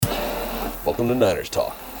Welcome to Niners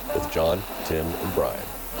Talk with John, Tim, and Brian.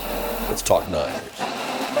 Let's talk Niners.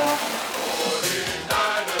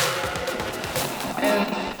 And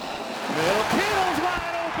Middle Kittle's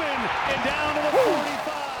wide open and down to the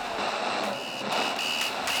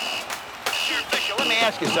 45. Sure, Fisher, let me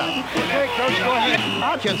ask you something. Hey, Coach, go ahead.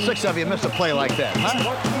 How can 6 of you miss a play like that,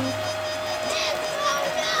 huh?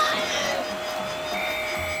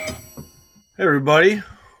 Hey everybody,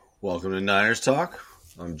 welcome to Niners Talk.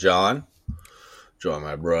 I'm John, joined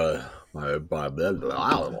by my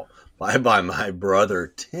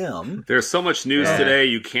brother Tim. There's so much news today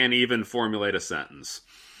you can't even formulate a sentence.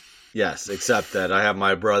 Yes, except that I have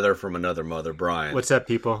my brother from another mother, Brian. What's up,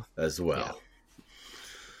 people? As well.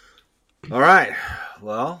 Yeah. All right,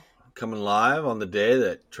 well, coming live on the day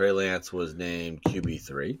that Trey Lance was named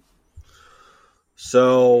QB3.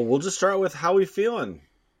 So we'll just start with how we feeling,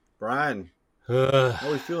 Brian. How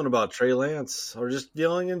are we feeling about Trey Lance, or just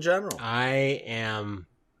feeling in general? I am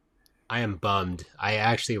bummed. I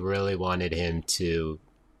actually really wanted him to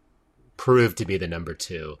prove to be the number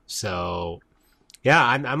 2. So, yeah,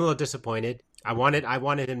 I'm a little disappointed. I wanted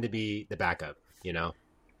him to be the backup, you know.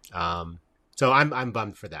 So I'm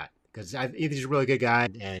bummed for that because he's a really good guy,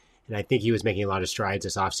 and I think he was making a lot of strides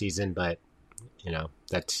this offseason. But you know,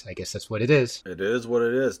 I guess that's what it is. It is what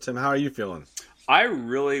it is. Tim, how are you feeling? I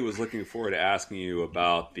really was looking forward to asking you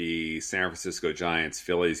about the San Francisco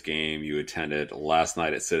Giants-Phillies game you attended last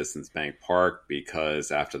night at Citizens Bank Park, because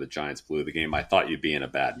after the Giants blew the game, I thought you'd be in a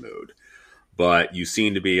bad mood. But you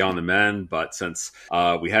seem to be on the mend. But since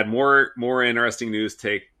we had more interesting news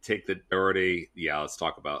take the priority, let's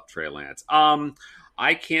talk about Trey Lance.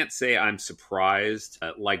 I can't say I'm surprised.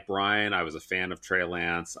 Like Brian, I was a fan of Trey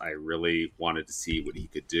Lance. I really wanted to see what he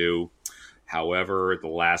could do. However, the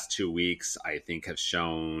last 2 weeks, I think, have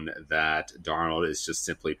shown that Darnold is just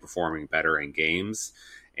simply performing better in games.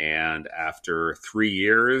 And after 3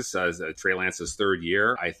 years, as Trey Lance's third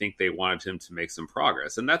year, I think they wanted him to make some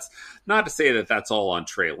progress. And that's not to say that that's all on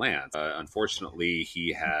Trey Lance. Unfortunately,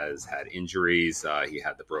 he has had injuries. He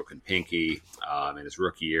had the broken pinky in his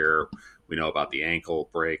rookie year. We know about the ankle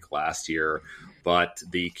break last year. But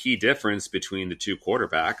the key difference between the two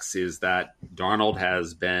quarterbacks is that Darnold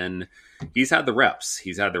he's had the reps.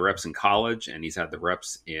 He's had the reps in college, and he's had the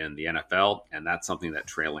reps in the NFL, and that's something that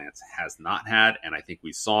Trey Lance has not had. And I think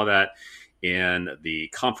we saw that in the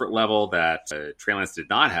comfort level that Trey Lance did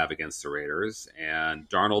not have against the Raiders, and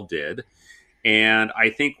Darnold did. And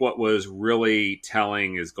I think what was really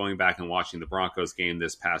telling is going back and watching the Broncos game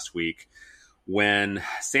this past week. When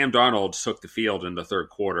Sam Darnold took the field in the third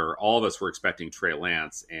quarter, all of us were expecting Trey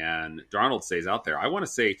Lance, and Darnold stays out there. I want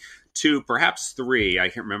to say 2, perhaps 3. I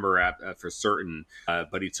can't remember for certain,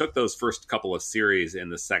 but he took those first couple of series in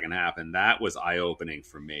the second half, and that was eye-opening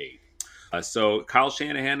for me. So Kyle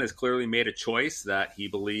Shanahan has clearly made a choice that he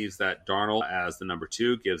believes that Darnold, as the number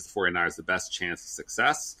 2, gives the 49ers the best chance of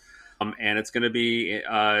success. And it's going to be,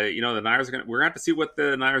 the Niners we're going to have to see what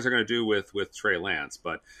the Niners are going to do with Trey Lance,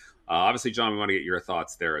 but. Obviously, John, we want to get your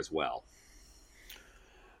thoughts there as well.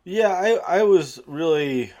 Yeah, I was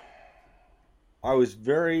when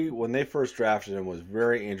they first drafted him, was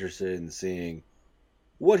very interested in seeing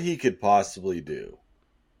what he could possibly do.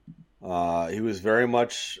 He was very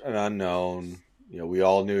much an unknown. You know, we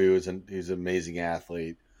all knew he's an amazing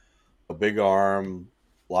athlete, a big arm,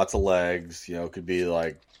 lots of legs. You know, could be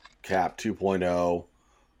like Cap 2.0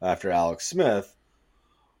 after Alex Smith,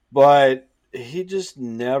 but he just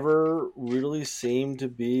never really seemed to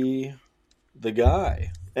be the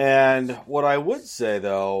guy. And what I would say,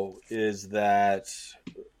 though, is that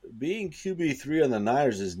being QB3 on the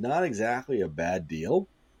Niners is not exactly a bad deal.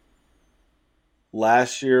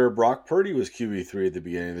 Last year, Brock Purdy was QB3 at the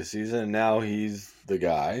beginning of the season, and now he's the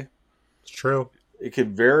guy. It's true. It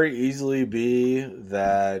could very easily be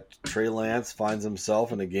that Trey Lance finds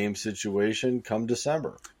himself in a game situation come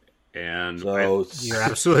December. And so you're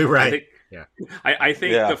absolutely right. I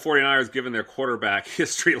think the 49ers, given their quarterback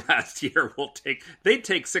history last year, they'd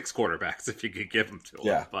take 6 quarterbacks if you could give them to them.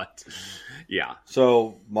 Yeah. But, yeah.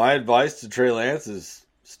 So my advice to Trey Lance is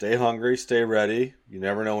stay hungry, stay ready. You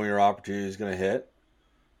never know when your opportunity is going to hit,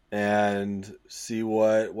 and see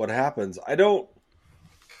what happens. I don't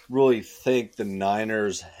really think the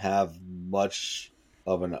Niners have much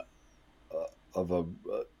of they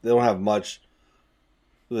don't have much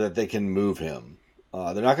that they can move him.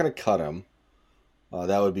 They're not going to cut him.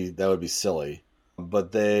 That would be silly.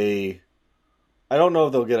 But I don't know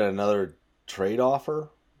if they'll get another trade offer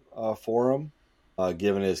for him,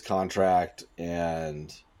 given his contract and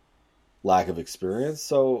lack of experience.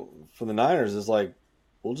 So for the Niners, it's like,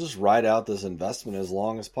 we'll just ride out this investment as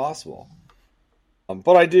long as possible.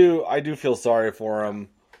 But I do feel sorry for him.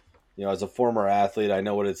 You know, as a former athlete, I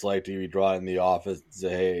know what it's like to be brought in the office and say,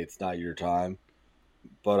 "Hey, it's not your time."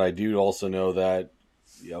 But I do also know that,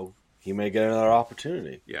 you know, he may get another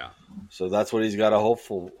opportunity. Yeah. So that's what he's got to hope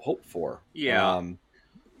for. Yeah.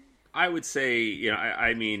 I would say, you know,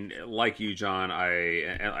 I mean, like you, John,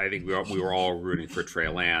 I think we were all rooting for Trey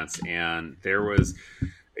Lance, and there was,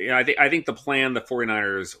 you know, I think the plan the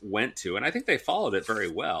 49ers went to, and I think they followed it very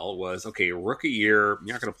well, was, okay, rookie year,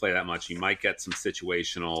 you're not going to play that much. You might get some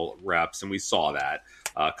situational reps, and we saw that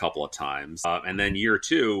a couple of times. And then year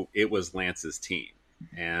two, it was Lance's team.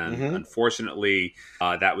 And unfortunately,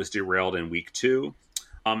 that was derailed in week 2.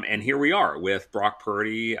 And here we are with Brock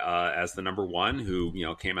Purdy as the number 1, who, you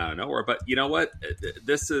know, came out of nowhere. But you know what?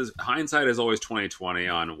 This is, hindsight is always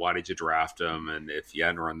 20/20 on why did you draft him, and if you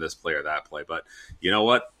hadn't run this play or that play. But you know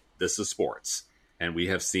what? This is sports, and we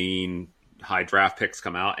have seen high draft picks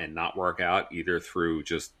come out and not work out, either through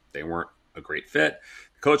just they weren't a great fit,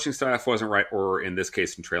 the coaching staff wasn't right, or in this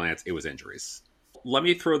case in Trey Lance, it was injuries. Let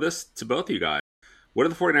me throw this to both of you guys. What are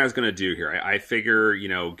the 49ers going to do here? I figure, you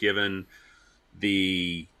know, given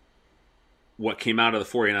what came out of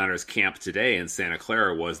the 49ers camp today in Santa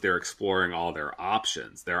Clara was they're exploring all their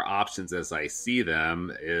options. Their options, as I see them,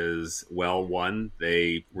 is, well, one,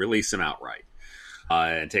 they release him outright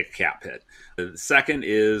and take a cap hit. The second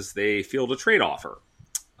is they field a trade offer.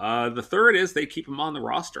 The third is they keep him on the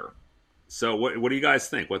roster. So what do you guys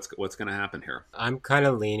think? What's going to happen here? I'm kind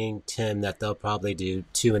of leaning, Tim, that they'll probably do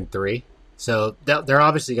 2 and 3. So they're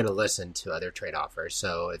obviously going to listen to other trade offers.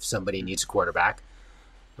 So if somebody needs a quarterback,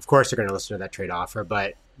 of course they're going to listen to that trade offer,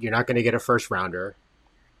 but you're not going to get a first rounder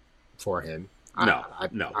for him. No.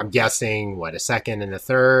 I'm guessing, a second and a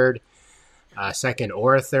third, second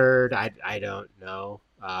or a third. I don't know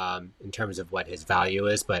in terms of what his value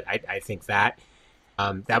is, but I think that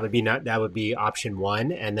that would be option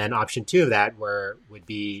 1. And then option 2 of that would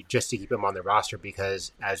be just to keep him on the roster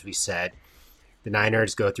because, as we said, the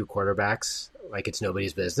Niners go through quarterbacks like it's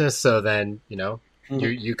nobody's business. So then, you know,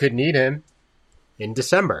 you could need him in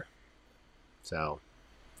December. So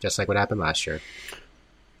just like what happened last year.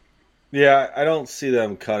 Yeah, I don't see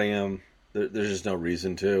them cutting him. There's just no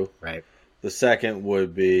reason to. Right. The second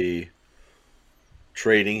would be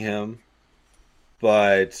trading him.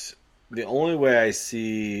 But the only way I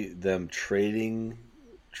see them trading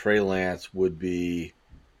Trey Lance would be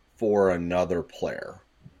for another player.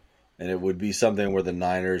 And it would be something where the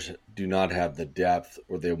Niners do not have the depth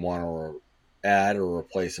or they want to add or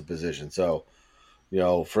replace a position. So, you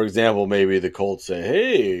know, for example, maybe the Colts say,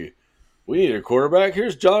 hey, we need a quarterback.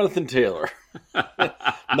 Here's Jonathan Taylor.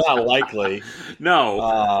 Not likely.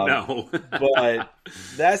 No. But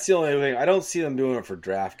that's the only thing. I don't see them doing it for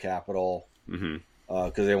draft capital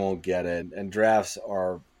because they won't get it. And drafts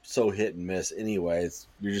are so hit and miss anyways.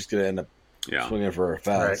 You're just going to end up swinging for a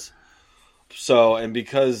fence. Right. So, and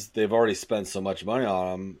because they've already spent so much money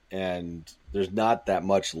on him and there's not that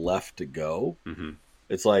much left to go,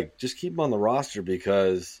 it's like, just keep him on the roster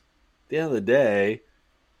because at the end of the day,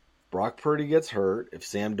 Brock Purdy gets hurt. If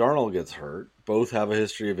Sam Darnold gets hurt, both have a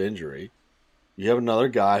history of injury. You have another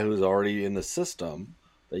guy who's already in the system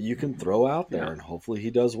that you can throw out there and hopefully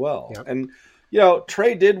he does well. Yep. And, you know,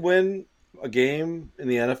 Trey did win a game in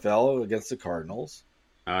the NFL against the Cardinals.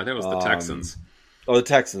 That was the Texans. Oh, the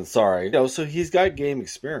Texans, sorry. You know, so he's got game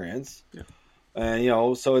experience. Yeah. And, you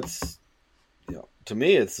know, so it's, you know, to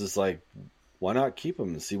me, it's just like, why not keep him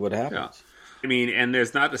and see what happens? Yeah. I mean, and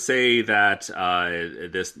there's not to say that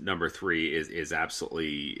this number 3 is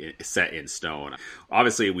absolutely set in stone.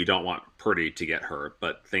 Obviously, we don't want Purdy to get hurt,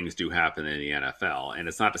 but things do happen in the NFL. And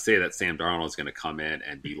it's not to say that Sam Darnold is going to come in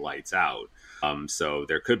and be lights out. So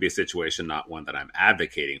there could be a situation, not one that I'm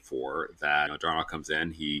advocating for, that, you know, Darnold comes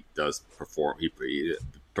in, he does perform, he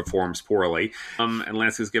performs poorly, and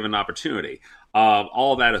Lance is given an opportunity.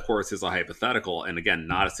 All of that, of course, is a hypothetical, and again,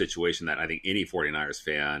 not a situation that I think any 49ers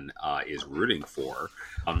fan is rooting for.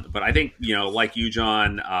 But I think, you know, like you,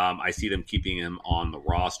 John, I see them keeping him on the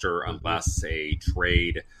roster unless a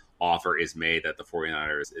trade offer is made that the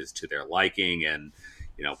 49ers is to their liking. And,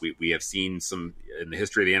 you know, we have seen some, in the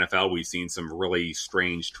history of the NFL, we've seen some really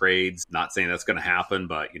strange trades. Not saying that's going to happen,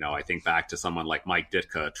 but, you know, I think back to someone like Mike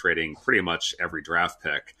Ditka trading pretty much every draft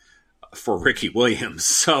pick for Ricky Williams.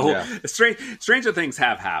 So stranger things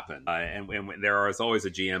have happened. And there is always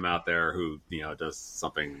a GM out there who, you know, does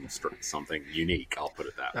something unique. I'll put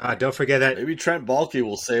it that way. Don't forget that. Maybe Trent Baalke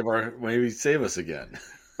will save us again.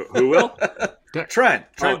 Who will? Trent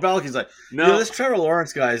Baalke's like, no, this Trevor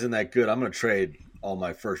Lawrence guy isn't that good. I'm going to trade all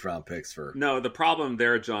my first round picks for. No, the problem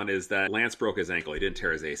there, John, is that Lance broke his ankle. He didn't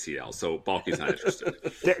tear his ACL, so Balky's not interested.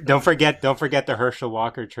 Don't forget the Herschel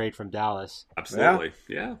Walker trade from Dallas. Absolutely,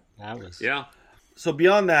 yeah. That was So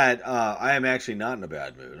beyond that, I am actually not in a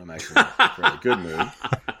bad mood. I'm actually in a fairly good mood.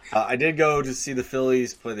 I did go to see the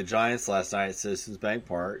Phillies play the Giants last night at Citizens Bank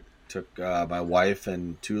Park. Took my wife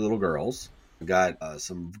and 2 little girls. Got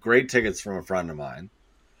some great tickets from a friend of mine.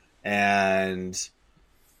 And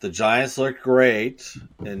the Giants looked great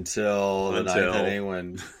until the ninth inning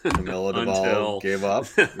when Camilo Duvall gave up.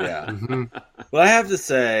 Yeah. But I have to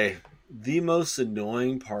say, the most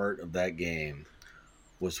annoying part of that game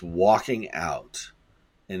was walking out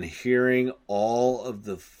and hearing all of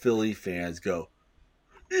the Philly fans go,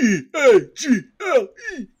 E-A-G-L-E-S,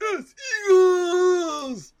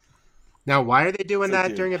 Eagles! Now, why are they doing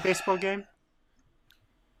that during a baseball game?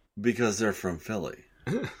 Because they're from Philly.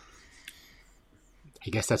 I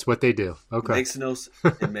guess that's what they do. Okay. It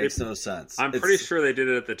makes no sense. I'm pretty sure they did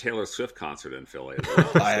it at the Taylor Swift concert in Philly as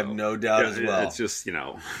well. I have no doubt as well. It's just,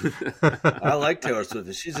 I like Taylor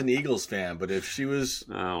Swift. She's an Eagles fan, but if she was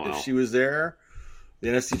if she was there, the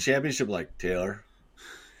NFC Championship, like, Taylor,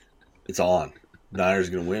 it's on. Niners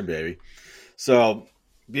going to win, baby. So,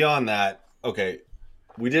 beyond that, okay,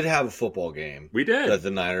 we did have a football game. We did. That the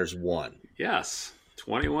Niners won. Yes.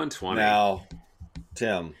 21-20. Now,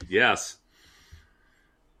 Tim. Yes.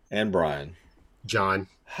 And Brian. John.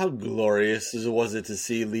 How glorious was it to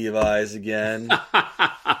see Levi's again?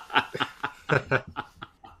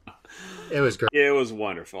 It was great. It was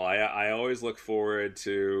wonderful. I always look forward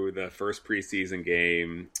to the first preseason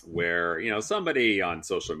game where, somebody on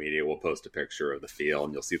social media will post a picture of the field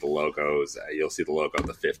and you'll see the logos. You'll see the logo of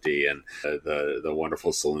the 50 and the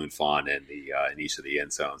wonderful saloon font in each of the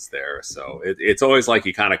end zones there. So it's always like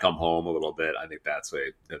you kind of come home a little bit. I think that's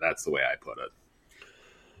the way I put it.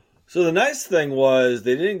 So the nice thing was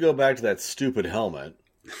they didn't go back to that stupid helmet.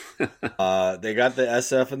 They got the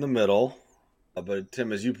SF in the middle. But,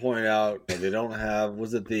 Tim, as you point out, they don't have,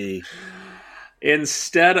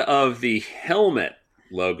 instead of the helmet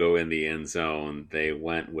logo in the end zone, they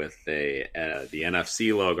went with the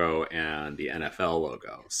NFC logo and the NFL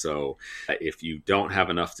logo. So if you don't have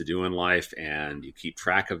enough to do in life and you keep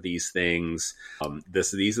track of these things,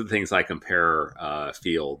 these are the things I compare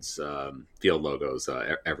field logos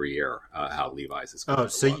every year, how Levi's is going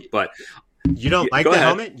to look. But you don't like the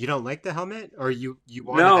helmet? You don't like the helmet? Or you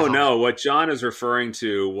want the helmet? No. What John is referring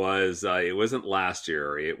to was, it wasn't last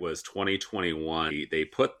year. It was 2021. They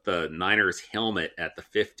put the Niners helmet at the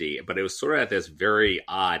 50, but it was sort of at this very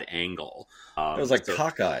odd angle. It was like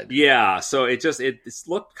cockeyed. Yeah. So it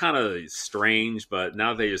looked kind of strange, but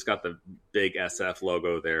now they just got the big SF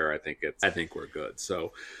logo there. I think we're good.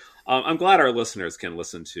 So, I'm glad our listeners can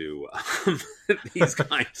listen to these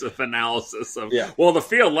kinds of analysis of, well, the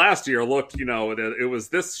field last year looked, it was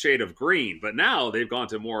this shade of green, but now they've gone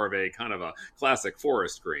to more of a kind of a classic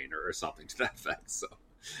forest green or something to that effect. So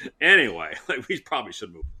anyway, we probably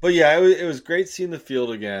should move. But yeah, it was great seeing the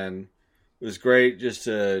field again. It was great just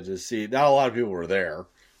to see. Not a lot of people were there,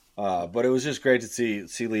 but it was just great to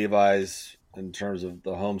see Levi's in terms of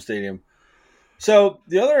the home stadium. So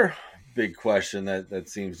the other big question that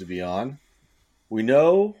seems to be on. We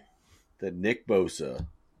know that Nick Bosa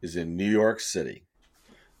is in New York City.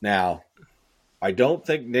 Now, I don't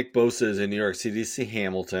think Nick Bosa is in New York City to see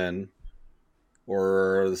Hamilton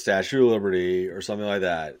or the Statue of Liberty or something like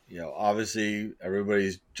that. Obviously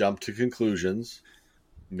everybody's jumped to conclusions,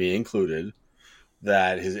 me included,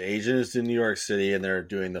 that his agent is in New York City and they're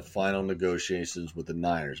doing the final negotiations with the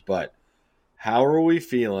Niners. But how are we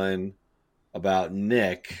feeling about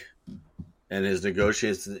Nick and his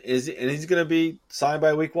negotiations? And he's going to be signed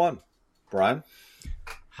by week 1. Brian?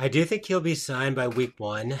 I do think he'll be signed by week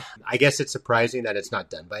 1. I guess it's surprising that it's not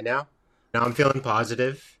done by now. Now I'm feeling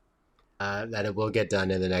positive that it will get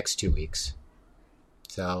done in the next 2 weeks.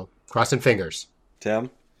 So, crossing fingers. Tim?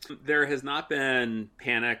 There has not been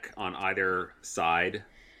panic on either side,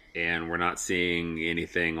 and we're not seeing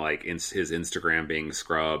anything like his Instagram being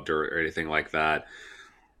scrubbed or anything like that.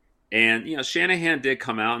 And, Shanahan did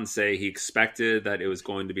come out and say he expected that it was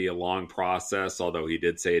going to be a long process, although he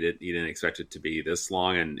did say that he didn't expect it to be this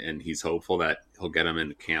long, and he's hopeful that he'll get him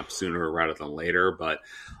into camp sooner rather than later. But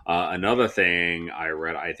another thing I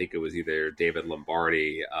read, I think it was either David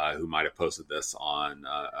Lombardi who might have posted this on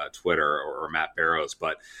Twitter or Matt Barrows,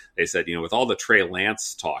 but they said, with all the Trey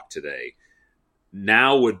Lance talk today,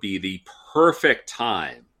 now would be the perfect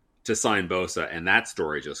time to sign Bosa, and that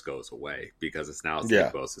story just goes away because it's now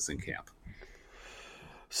Bosa's in camp.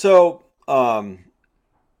 So,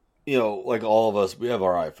 like all of us, we have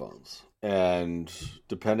our iPhones, and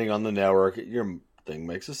depending on the network, you're thing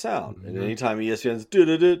makes a sound. And anytime ESPN's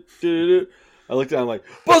do-do-do, I look down, I'm like,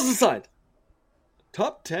 buzzer signed.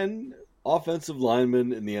 Top 10 offensive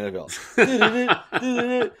linemen in the NFL.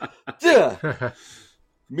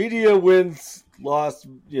 Media wins, lost,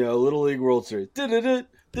 Little League World Series.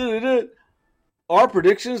 Our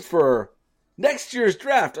predictions for next year's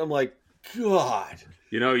draft. I'm like, God.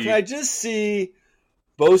 Can I just see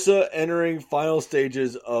Bosa entering final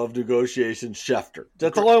stages of negotiations, Schefter?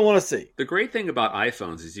 That's all I want to see. The great thing about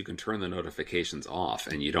iPhones is you can turn the notifications off,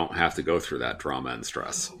 and you don't have to go through that drama and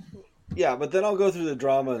stress. Yeah, but then I'll go through the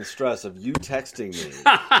drama and stress of you texting me,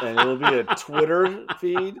 and it'll be a Twitter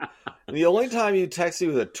feed. And the only time you text me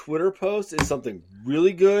with a Twitter post is something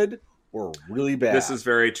really good or really bad. This is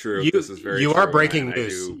very true. You are breaking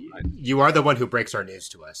news. You are the one who breaks our news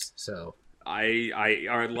to us. So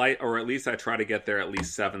or at least I try to get there at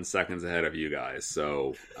least 7 seconds ahead of you guys.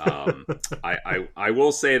 So I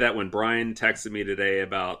will say that when Brian texted me today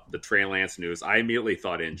about the Trey Lance news, I immediately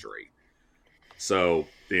thought injury. So,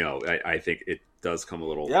 I think it does come a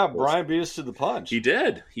little... Yeah, Brian beat us to the punch. He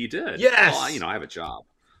did. Yes! Well, I have a job.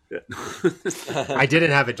 I didn't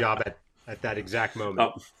have a job at that exact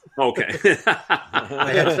moment. Oh, okay.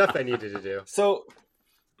 I had stuff I needed to do. So,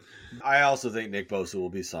 I also think Nick Bosa will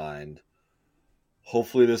be signed.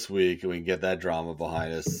 Hopefully this week, and we can get that drama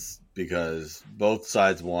behind us, because both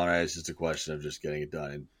sides want it. It's just a question of just getting it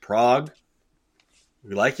done. In Prague,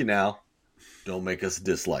 we like you now. Don't make us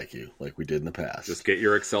dislike you like we did in the past. Just get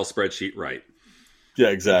your Excel spreadsheet right. Yeah,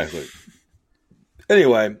 exactly.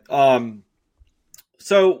 Anyway,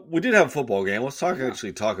 so we did have a football game. Let's talk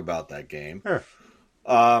about that game. Sure.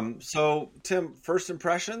 So, Tim, first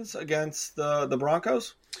impressions against the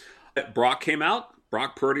Broncos? Brock came out.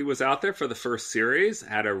 Brock Purdy was out there for the first series,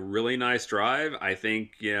 had a really nice drive. I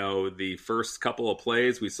think, the first couple of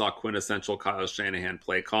plays, we saw quintessential Kyle Shanahan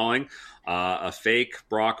play calling. A fake,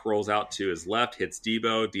 Brock rolls out to his left, hits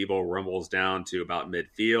Debo. Debo rumbles down to about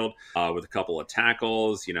midfield with a couple of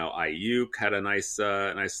tackles. Ayuk had a nice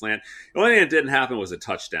slant. The only thing that didn't happen was a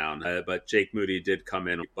touchdown, but Jake Moody did come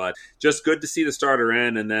in. But just good to see the starter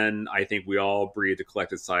in, and then I think we all breathed a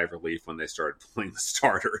collective sigh of relief when they started playing the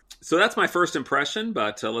starter. So that's my first impression,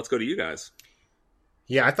 but let's go to you guys.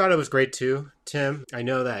 Yeah, I thought it was great too, Tim. I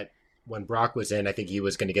know that when Brock was in, I think he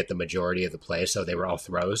was going to get the majority of the plays, so they were all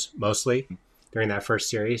throws mostly during that first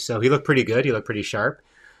series. So he looked pretty good. He looked pretty sharp.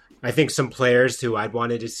 I think some players who I'd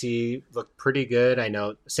wanted to see looked pretty good. I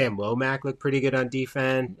know Sam Womack looked pretty good on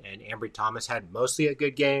defense, and Ambry Thomas had mostly a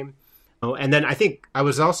good game. Oh, and then I think I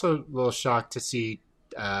was also a little shocked to see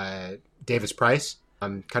Davis Price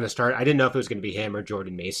kind of start. I didn't know if it was going to be him or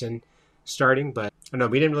Jordan Mason starting, but I don't know.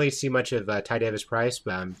 We didn't really see much of Ty Davis Price,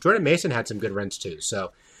 but Jordan Mason had some good runs too.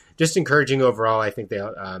 So just encouraging overall. I think they,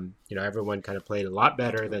 everyone kind of played a lot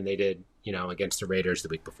better than they did, against the Raiders the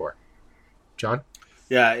week before. John?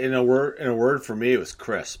 Yeah, in a word for me, it was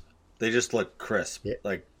crisp. They just looked crisp. Yeah.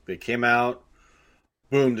 Like they came out,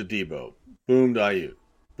 boom to Debo, boom to Ayuk,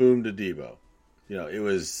 boom to Debo.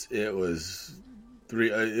 It was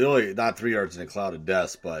not 3 yards in a cloud of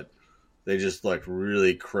dust, but they just looked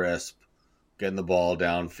really crisp, getting the ball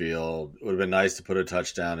downfield. It would have been nice to put a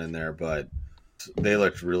touchdown in there, but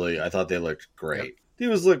I thought they looked great. Yep. He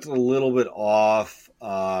looked a little bit off.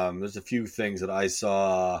 There's a few things that I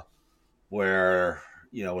saw where,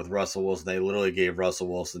 with Russell Wilson, they literally gave Russell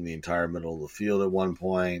Wilson the entire middle of the field at one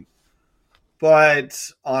point.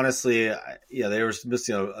 But honestly, they were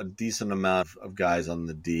missing a decent amount of guys on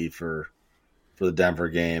the D for the Denver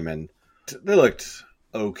game, and they looked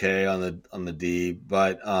okay on the D.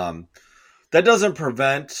 But that doesn't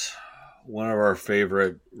prevent one of our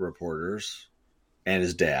favorite reporters and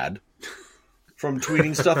his dad from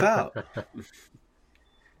tweeting stuff out.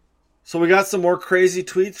 So we got some more crazy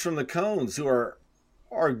tweets from the Cones, who are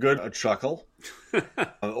good a chuckle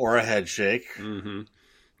or a head shake. Mm-hmm.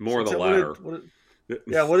 More the latter.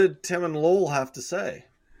 What did Tim and Lowell have to say?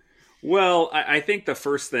 Well, I think the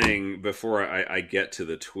first thing before I get to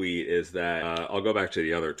the tweet is that I'll go back to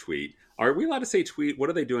the other tweet. Are we allowed to say tweet?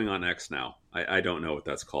 What are they doing on X now? I don't know what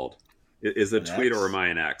that's called. Is it tweet or am I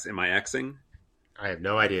an X? Am I Xing? I have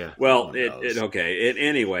no idea. Well,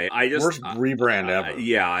 anyway, I just worst rebrand ever.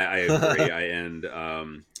 Yeah, I agree.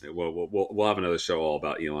 We'll have another show all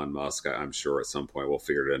about Elon Musk. I'm sure at some point we'll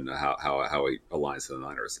figure it into how he aligns to the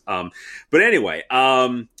Niners. But anyway,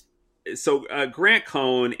 so Grant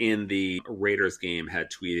Cohn in the Raiders game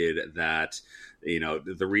had tweeted that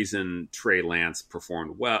the reason Trey Lance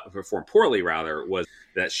performed poorly was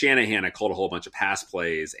that Shanahan had called a whole bunch of pass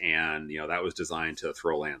plays, and that was designed to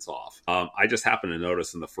throw Lance off. I just happened to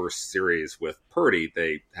notice in the first series with Purdy,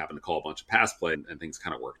 they happened to call a bunch of pass plays, and things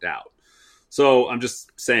kind of worked out. So I'm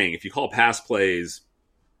just saying, if you call pass plays,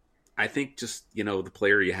 I think just, the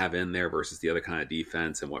player you have in there versus the other kind of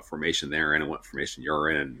defense and what formation they're in and what formation you're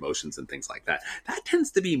in and motions and things like that, that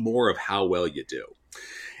tends to be more of how well you do.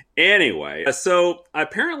 Anyway, so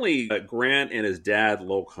apparently Grant and his dad,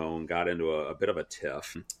 Lowell Cohn, got into a bit of a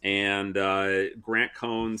tiff. And Grant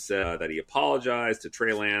Cohn said that he apologized to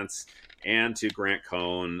Trey Lance and to Grant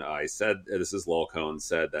Cohn. I said, this is Lowell Cohn,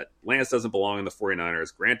 said that Lance doesn't belong in the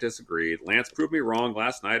 49ers. Grant disagreed. Lance proved me wrong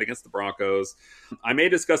last night against the Broncos. I may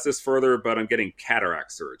discuss this further, but I'm getting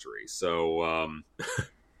cataract surgery. So,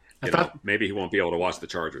 maybe he won't be able to watch the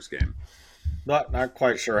Chargers game. Not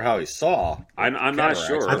quite sure how he saw. I'm not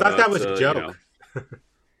sure. I thought that was a joke.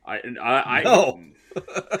 I No.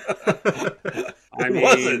 I mean, it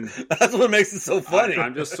wasn't. That's what makes it so funny.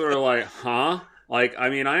 I'm just sort of like, huh? Like, I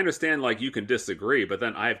mean, I understand, like, you can disagree, but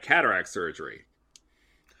then I have cataract surgery.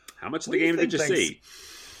 How much of the game did you see?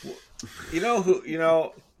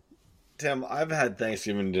 Tim, I've had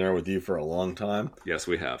Thanksgiving dinner with you for a long time. Yes,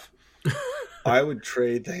 we have. I would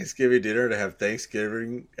trade Thanksgiving dinner to have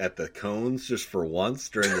Thanksgiving at the Cones just for once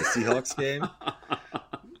during the Seahawks game.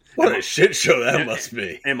 What a shit show that must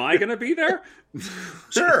be. Am I going to be there?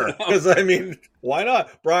 Sure. Because, I mean, why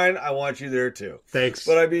not? Brian, I want you there too. Thanks.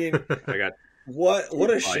 But, I mean, I got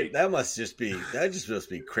what a shit. That must just be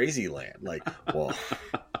crazy land. Like, well.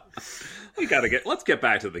 Let's get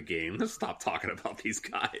back to the game. Let's stop talking about these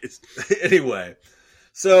guys. Anyway.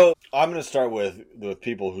 So I'm going to start with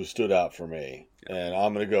people who stood out for me, and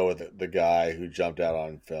I'm going to go with the guy who jumped out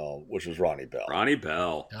on film, which was Ronnie Bell. Ronnie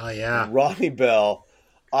Bell. Oh, yeah. Ronnie Bell.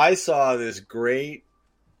 I saw this great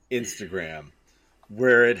Instagram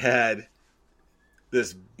where it had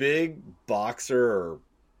this big boxer or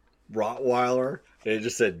Rottweiler, and it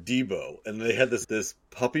just said Debo, and they had this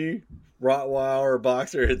puppy Rottweiler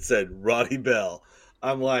boxer. It said Ronnie Bell.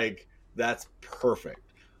 I'm like, that's perfect.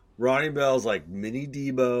 Ronnie Bell's like mini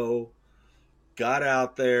Debo, got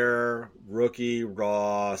out there, rookie,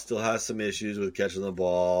 raw, still has some issues with catching the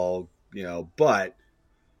ball, but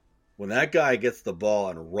when that guy gets the ball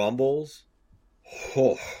and rumbles,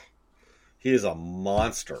 he is a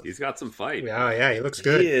monster. He's got some fight. Yeah, he looks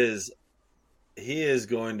good. He is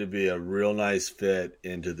going to be a real nice fit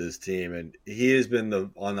into this team, and he has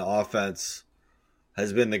been on the offense,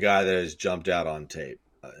 has been the guy that has jumped out on tape.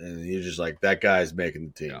 And you're just like, that guy's making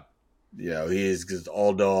the team. Yeah. He is just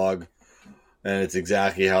all dog, and it's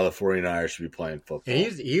exactly how the 49ers should be playing football.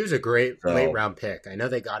 And he was a great late round pick. I know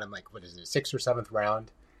they got him like, what is it, 6th or 7th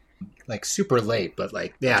round? Like super late, but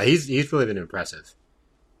like, yeah, he's really been impressive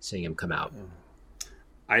seeing him come out.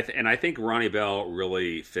 I think Ronnie Bell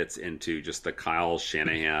really fits into just the Kyle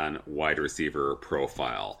Shanahan wide receiver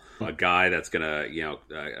profile. A guy that's going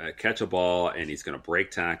to, catch a ball and he's going to break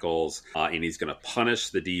tackles and he's going to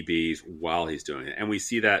punish the DBs while he's doing it. And we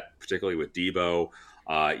see that particularly with Debo,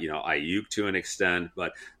 Ayuk to an extent.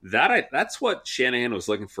 But that's what Shanahan was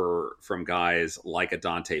looking for from guys like a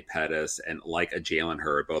Dante Pettis and like a Jalen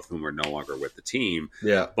Hurd, both of whom are no longer with the team.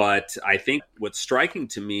 Yeah. But I think what's striking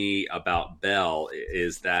to me about Bell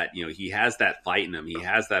is that, he has that fight in him. He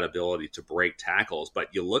has that ability to break tackles. But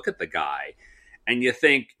you look at the guy and you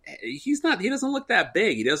think he doesn't look that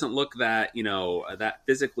big. He doesn't look that, that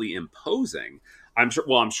physically imposing. I'm sure,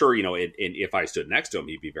 if I stood next to him,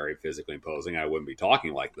 he'd be very physically imposing. I wouldn't be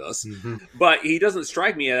talking like this. Mm-hmm. But he doesn't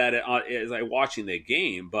strike me as I watching the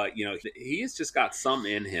game. But, he has just got some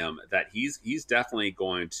in him that he's definitely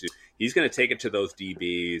going to take it to those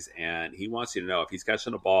DBs. And he wants you to know if he's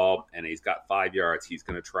catching a ball and he's got 5 yards, he's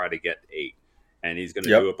going to try to get 8. And he's going to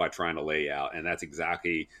do it by trying to lay out. And that's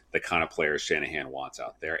exactly the kind of players Shanahan wants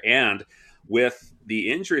out there. And with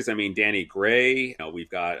the injuries, I mean, Danny Gray, we've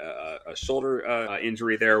got a shoulder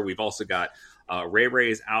injury there. We've also got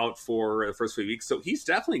Ray's out for the first few weeks. So he's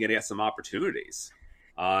definitely going to get some opportunities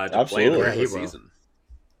to play in the regular season.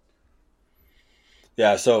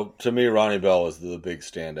 Yeah, so to me, Ronnie Bell was the big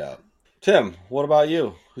standout. Tim, what about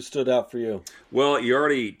you? Who stood out for you? Well, you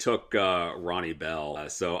already took Ronnie Bell,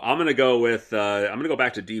 so I'm going to go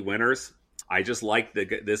back to D. Winters. I just like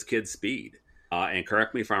this kid's speed. And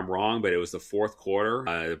correct me if I'm wrong, but it was the fourth quarter.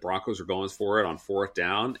 The Broncos were going for it on 4th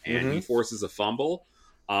down, and he forces a fumble.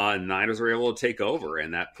 Niners were able to take over,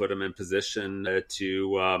 and that put him in position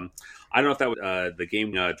to. I don't know if that was the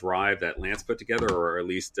game drive that Lance put together, or at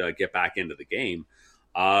least get back into the game.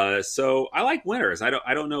 So I like Winters. I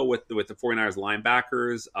don't know with the 49ers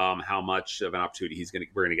linebackers how much of an opportunity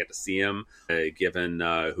we're going to get to see him, given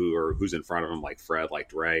who's in front of him, like Fred, like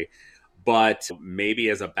Trey. but maybe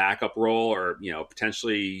as a backup role, or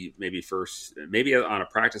potentially maybe on a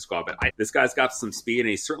practice squad. But this guy's got some speed, and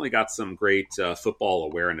he's certainly got some great football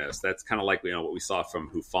awareness. That's kind of like what we saw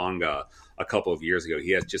from Hufanga a couple of years ago.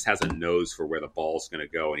 He just has a nose for where the ball's going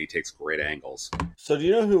to go, and he takes great angles. So do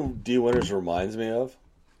you know who D. Winters reminds me of?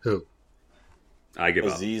 Who? I give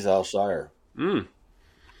Aziz Al-Shire. up.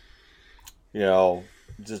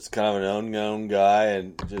 Just kind of an unknown guy,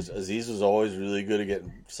 and just Aziz was always really good at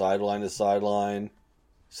getting sideline to sideline,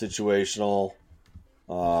 situational,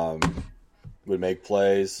 would make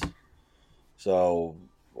plays. So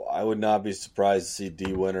I would not be surprised to see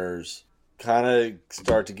D. Winters kind of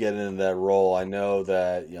start to get into that role. I know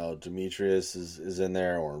that Demetrius is in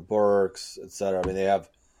there, or Burks, etc. I mean, they have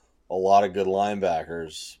a lot of good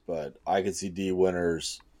linebackers, but I could see D.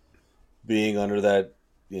 Winters being under that,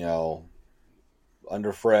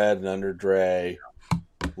 under Fred and under Trey,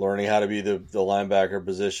 learning how to be the linebacker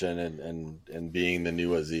position and being the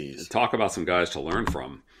new Aziz. Talk about some guys to learn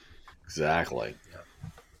from. Exactly.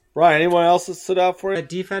 Brian, anyone else that stood out for you?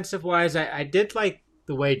 Defensive wise, I did like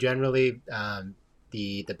the way generally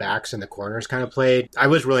the backs and the corners kind of played. I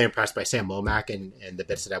was really impressed by Sam Womack and the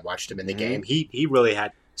bits that I watched him in the game. He really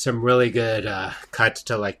had some really good cuts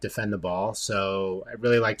to defend the ball. So I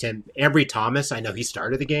really liked him. Ambry Thomas, I know he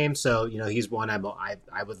started the game, so he's one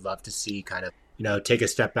I would love to see kind of take a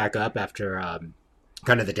step back up after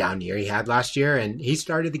kind of the down year he had last year. And he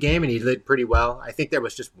started the game and he did pretty well. I think there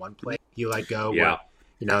was just one play he let go where,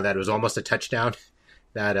 that was almost a touchdown.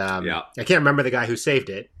 That I can't remember the guy who saved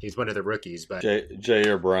it. He's one of the rookies, but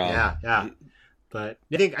Jair Brown. Yeah. But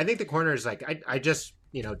I think the corners, I just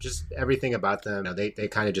just everything about them, they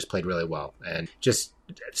kind of just played really well. And just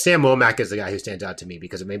Sam Womack is the guy who stands out to me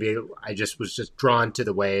because maybe I was just drawn to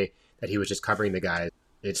the way that he was just covering the guys.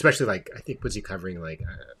 Especially I think, was he covering I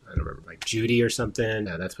don't remember, Judy or something?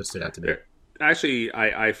 No, that's what stood out to me. Actually,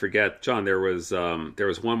 I forget, John, there was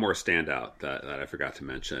one more standout that I forgot to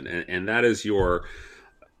mention, and that is your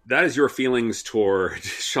feelings toward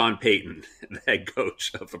Sean Payton, the head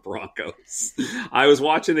coach of the Broncos. I was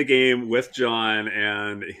watching the game with John,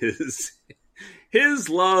 and his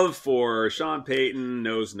love for Sean Payton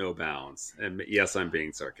knows no bounds. And yes, I'm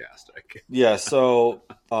being sarcastic. Yeah, so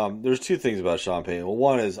there's two things about Sean Payton. Well,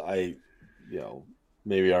 one is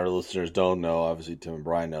maybe our listeners don't know, obviously Tim and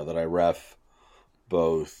Brian know, that I ref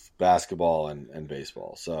both basketball and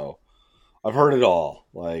baseball. So I've heard it all.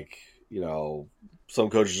 Some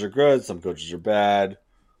coaches are good, some coaches are bad,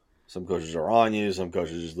 some coaches are on you, some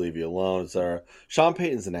coaches just leave you alone, etc. Sean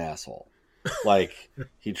Payton's an asshole.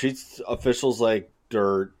 He treats officials like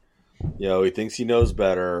dirt. He thinks he knows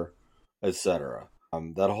better, etc.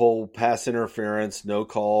 That whole pass interference, no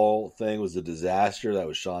call thing was a disaster. That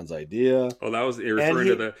was Sean's idea. Oh, that was you're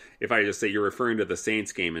referring to the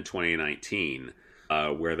Saints game in 2019,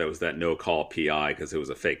 where there was that no call PI because it was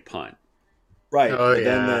a fake punt. Right. Oh,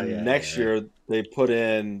 then next year they put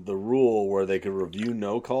in the rule where they could review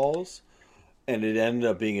no calls, and it ended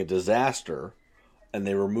up being a disaster, and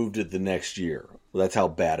they removed it the next year. Well, that's how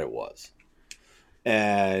bad it was.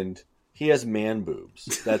 And he has man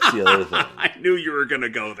boobs. That's the other thing. I knew you were going to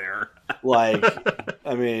go there. We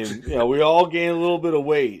all gain a little bit of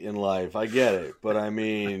weight in life. I get it. But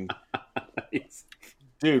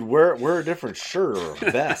dude, wear a different shirt or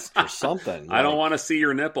a vest or something. I don't want to see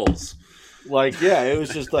your nipples. It was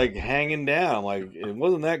just hanging down. It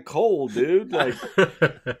wasn't that cold, dude.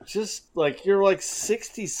 You're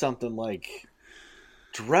 60 something,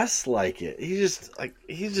 dress like it. He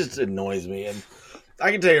just annoys me, and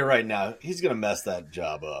I can tell you right now, he's gonna mess that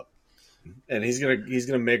job up, and he's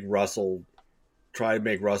gonna make Russell try to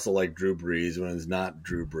make Russell like Drew Brees when it's not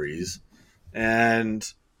Drew Brees, and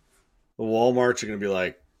the Walmarts are gonna be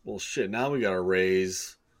like, well, shit, now we gotta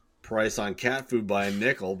raise price on cat food by a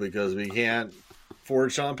nickel because we can't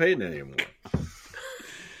afford Sean Payton anymore.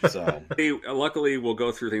 So luckily, we'll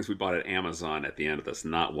go through things we bought at Amazon at the end of this,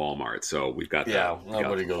 not Walmart. So we've got that. Yeah,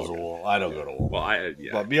 nobody goes to Walmart. I don't go to Walmart. Well,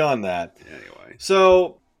 but beyond that, anyway.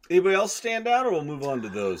 So anybody else stand out, or we'll move on to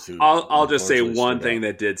those who? I'll just say one thing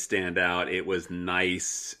that did stand out. It was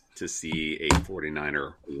nice to see a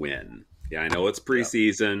 49er win. Yeah, I know it's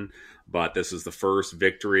preseason. Yep. But this is the first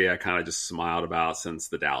victory I kind of just smiled about since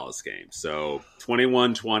the Dallas game. So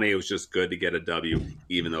 21-20, it was just good to get a W,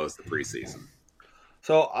 even though it's the preseason.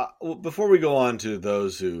 So before we go on to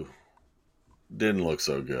those who didn't look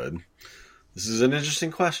so good, this is an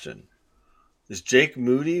interesting question. Is Jake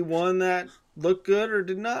Moody one that looked good or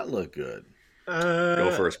did not look good?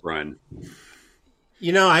 Go first, Brian.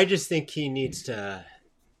 I just think he needs to.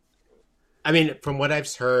 I mean, from what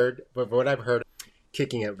I've heard,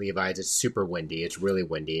 kicking at Levi's, it's super windy. It's really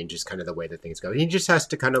windy, and just kind of the way that things go. He just has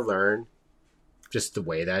to kind of learn just the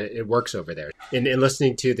way that it works over there. And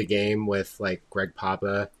listening to the game with like Greg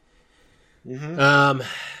Papa,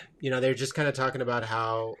 they're just kind of talking about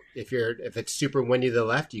how if it's super windy to the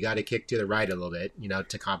left, you got to kick to the right a little bit,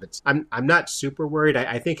 to compensate. I'm not super worried.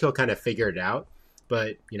 I think he'll kind of figure it out,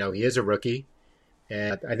 but he is a rookie,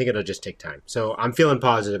 and I think it'll just take time. So I'm feeling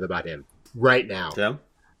positive about him right now. Tim?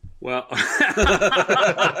 Well, no,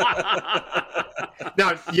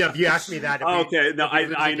 yeah. If you asked me that, okay, no,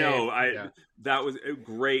 I know. Yeah. That was a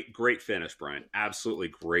great finish, Brian. Absolutely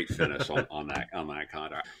great finish on that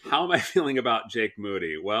contract. How am I feeling about Jake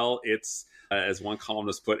Moody? Well, it's as one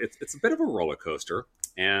columnist put, it's a bit of a roller coaster.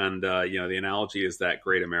 And the analogy is that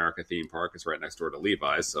Great America theme park is right next door to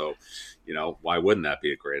Levi's, so why wouldn't that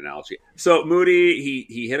be a great analogy? So Moody,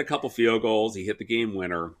 he hit a couple field goals. He hit the game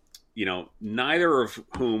winner. Neither of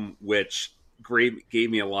which gave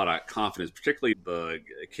me a lot of confidence, particularly the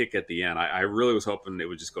kick at the end. I really was hoping it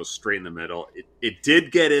would just go straight in the middle. It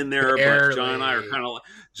did get in there, barely. But John and I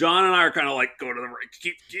are kind of like, go to the right,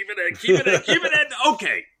 keep it in.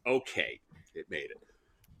 Okay, it made it.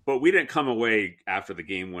 But we didn't come away after the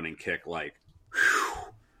game-winning kick like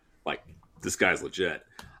this guy's legit.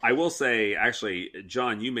 I will say, actually,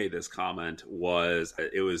 John, you made this comment,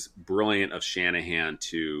 it was brilliant of Shanahan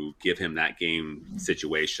to give him that game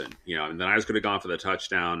situation. And then I was going to have gone for the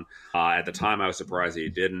touchdown. At the time, I was surprised he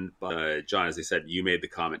didn't. But John, as he said, you made the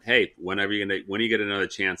comment, hey, when you get another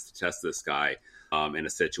chance to test this guy in a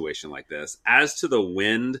situation like this? As to the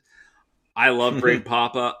wind, I love Greg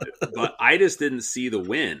Papa, but I just didn't see the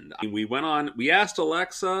wind. I mean, we asked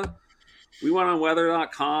Alexa. We went on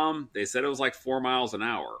weather.com. They said it was like 4 miles an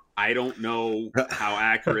hour. I don't know how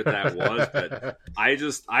accurate that was, but I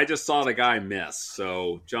just saw the guy miss.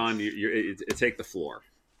 So, John, you take the floor.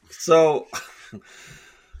 So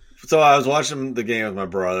I was watching the game with my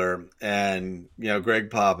brother, and Greg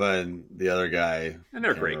Papa and the other guy, and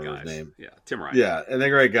they're great guys. Yeah, Tim Ryan. Yeah, and they're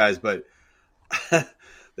great guys, but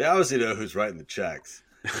they obviously know who's writing the checks,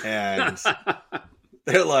 and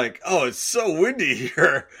they're like, "Oh, it's so windy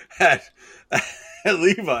here at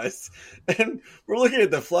Levi's," and we're looking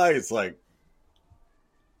at the flag. It's like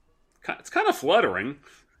it's kind of fluttering.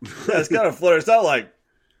 Yeah, it's kind of fluttering. It's not like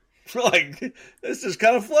it's just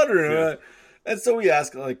kind of fluttering. Yeah. And so we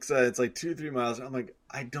ask, it's like 2-3 miles. I'm like,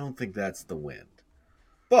 I don't think that's the wind.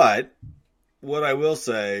 But what I will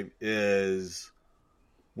say is,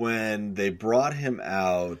 when they brought him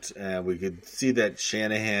out, and we could see that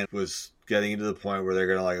Shanahan was getting into the point where they're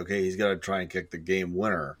going to okay, he's got to try and kick the game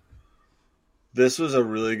winner. This was a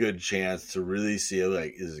really good chance to really see,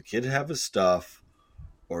 is the kid have his stuff,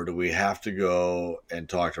 or do we have to go and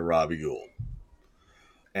talk to Robbie Gould?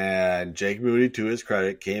 And Jake Moody, to his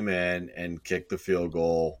credit, came in and kicked the field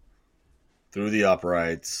goal through the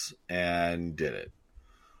uprights and did it.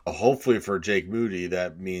 Hopefully for Jake Moody,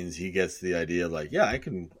 that means he gets the idea I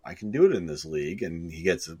can do it in this league, and he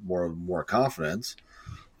gets more confidence,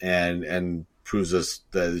 and proves us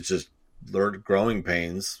that it's just growing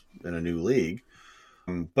pains in a new league.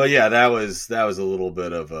 But yeah, that was a little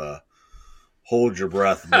bit of a hold your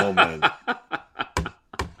breath moment.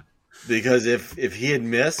 Because if he had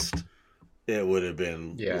missed, it would have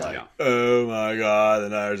been oh my God, the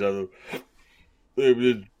Niners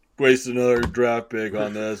they've wasted another draft pick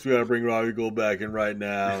on this. We got to bring Robbie Gould back in right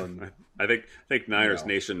now. And I think Niners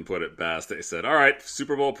Nation put it best. They said, "All right,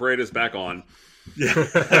 Super Bowl parade is back on." Yeah,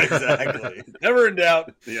 exactly. Never in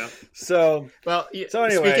doubt. Yeah. So anyway,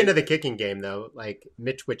 speaking of the kicking game, though,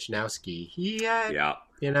 Mitch Wishnowsky, he had, yeah.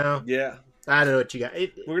 I don't know what you got. We're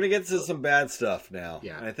going to get to some bad stuff now.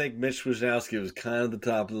 Yeah. And I think Mitch Wishnowsky was kind of the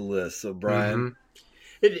top of the list. So, Brian,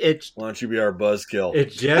 why don't you be our buzzkill?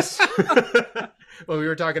 It just, well, we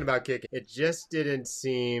were talking about kicking. It just didn't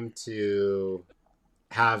seem to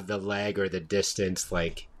have the leg or the distance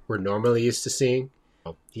like we're normally used to seeing.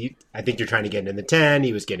 I think you're trying to get in the 10.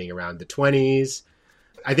 He was getting around the 20s.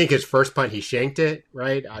 I think his first punt, he shanked it,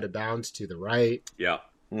 right? Out of bounds to the right. Yeah.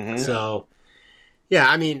 Mm-hmm. So, yeah,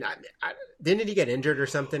 I mean, didn't he get injured or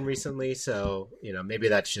something recently? So, maybe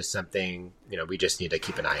that's just something, we just need to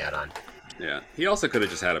keep an eye out on. Yeah. He also could have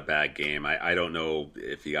just had a bad game. I don't know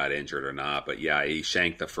if he got injured or not, but yeah, he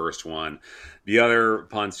shanked the first one. The other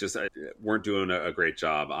punts just weren't doing a great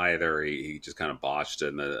job either. He just kind of botched,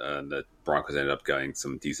 and the Broncos ended up getting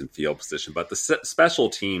some decent field position. But the special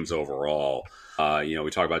teams overall, we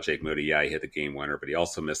talk about Jake Moody. Yeah, he hit the game winner, but he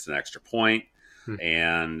also missed an extra point.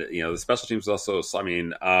 And, the special teams also,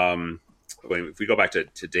 if we go back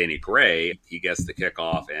to Danny Gray, he gets the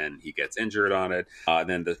kickoff and he gets injured on it.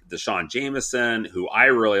 Then the Deshaun Jameson, who I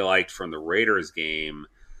really liked from the Raiders game,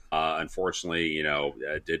 unfortunately,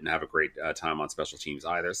 didn't have a great time on special teams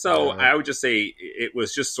either. So I would just say it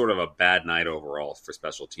was just sort of a bad night overall for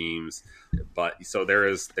special teams. But so there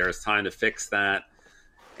is time to fix that,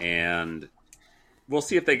 and we'll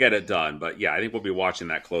see if they get it done. But yeah, I think we'll be watching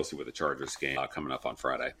that closely with the Chargers game coming up on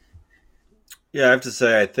Friday. Yeah, I have to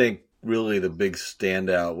say, I think really the big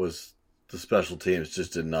standout was the special teams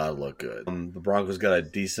just did not look good. The Broncos got a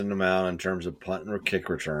decent amount in terms of punt and kick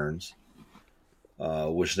returns.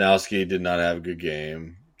 Wisnowski did not have a good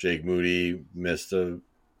game. Jake Moody missed a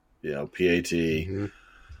PAT. Mm-hmm.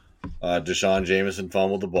 Deshaun Jameson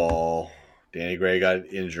fumbled the ball. Danny Gray got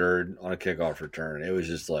injured on a kickoff return. It was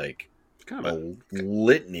just like kind of a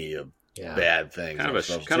litany of bad things. Kind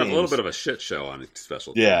of a little bit of a shit show on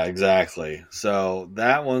special teams. Yeah, exactly. So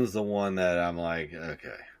that one's the one that I'm like,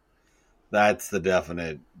 okay, that's the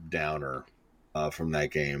definite downer from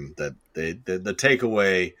that game. That the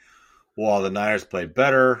takeaway. While the Niners played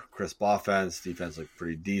better, crisp offense, defense looked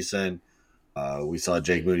pretty decent. We saw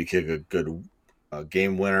Jake Moody kick a good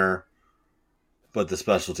game winner, but the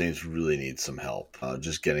special teams really need some help.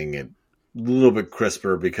 Just getting it a little bit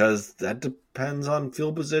crisper because that depends on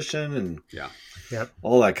field position and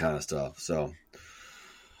all that kind of stuff. So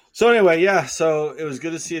anyway, so it was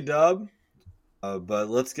good to see a dub, but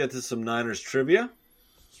let's get to some Niners trivia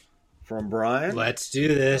from Brian. Let's do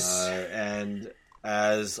this. And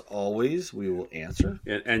as always, we will answer.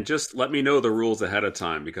 And just let me know the rules ahead of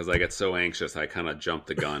time because I get so anxious I kind of jump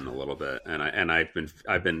the gun a little bit. And I've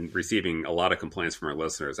been receiving a lot of complaints from our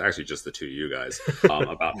listeners, actually just the two of you guys,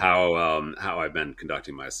 about how I've been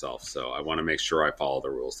conducting myself. So I want to make sure I follow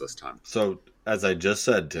the rules this time. So as I just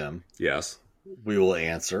said, Tim. Yes. We will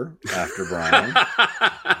answer after Brian.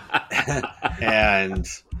 And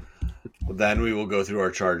then we will go through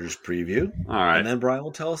our Chargers preview. All right. And then Brian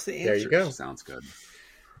will tell us the answer. There you go. Sounds good.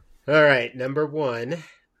 All right. Number one,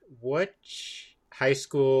 which high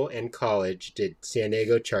school and college did San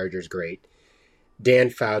Diego Chargers great Dan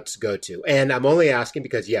Fouts go to? And I'm only asking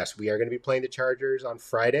because, yes, we are going to be playing the Chargers on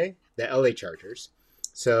Friday, the LA Chargers.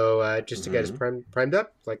 So just to get us primed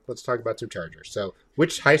up, let's talk about some Chargers. So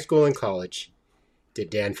which high school and college did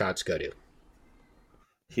Dan Fouts go to?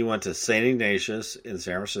 He went to St. Ignatius in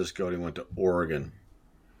San Francisco, and he went to Oregon.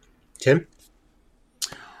 Tim?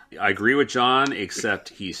 I agree with John, except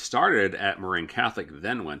he started at Marin Catholic,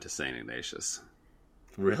 then went to St. Ignatius.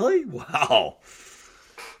 Really? Wow.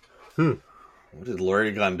 What did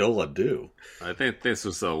Laurie Gondola do? I think this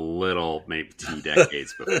was a little, maybe 2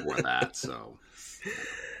 decades before that. So,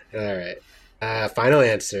 all right. Final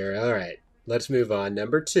answer. All right. Let's move on.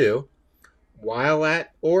 Number 2. While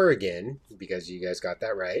at Oregon, because you guys got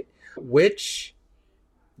that right, which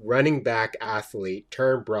running back athlete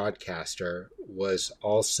turned broadcaster was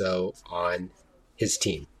also on his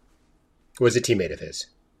team? Was a teammate of his?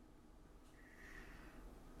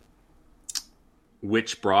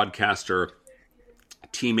 Which broadcaster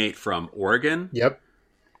teammate from Oregon? Yep.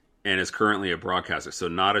 And is currently a broadcaster. So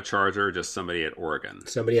not a Charger, just somebody at Oregon.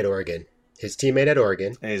 Somebody at Oregon. His teammate at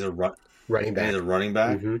Oregon. And he's a running back. And he's a running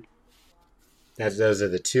back? Mm-hmm. Those are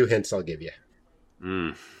the 2 hints I'll give you.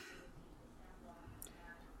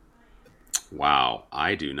 Wow,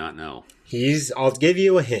 I do not know. I'll give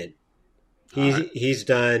you a hint. He's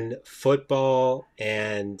done football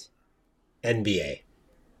and NBA.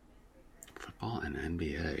 Football and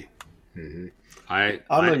NBA. Mm-hmm. I'm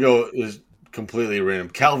going to go is completely random.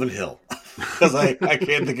 Calvin Hill. Because I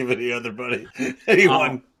can't think of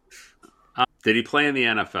anyone. Did he play in the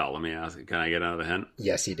NFL? Let me ask. Can I get another hint?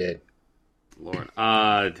 Yes, he did. Lord.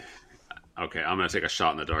 Okay, I'm going to take a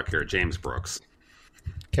shot in the dark here. James Brooks.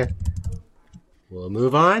 Okay. We'll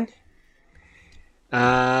move on.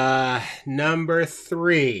 Number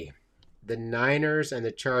 3. The Niners and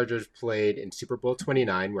the Chargers played in Super Bowl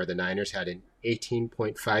 29, where the Niners had an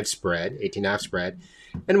 18.5 spread, 18.5 spread,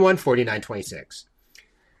 and won 49-26.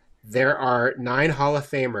 There are 9 Hall of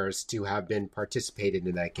Famers to have been participated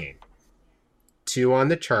in that game. 2 on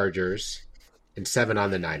the Chargers and 7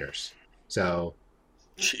 on the Niners. So,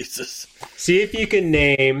 Jesus. See if you can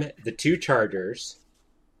name the 2 Chargers.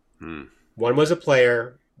 One was a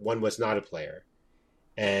player, one was not a player.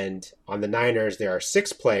 And on the Niners, there are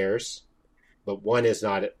 6 players, but one was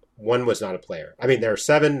not a player. I mean, there are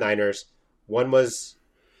 7 Niners. One was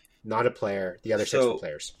not a player. The other 6 were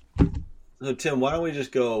players. So, Tim, why don't we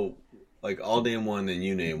just go, I'll name one and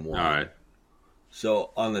you name one. All right.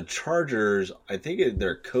 So, on the Chargers, I think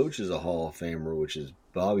their coach is a Hall of Famer, which is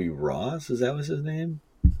Bobby Ross. Is that was his name?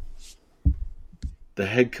 The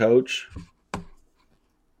head coach.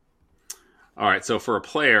 All right, so for a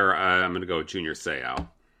player, I'm going to go Junior Seau.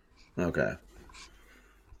 Okay.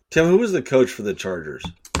 Tim, who was the coach for the Chargers?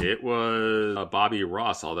 It was Bobby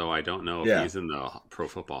Ross, although I don't know if he's in the Pro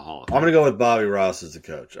Football Hall of Fame. I'm going to go with Bobby Ross as the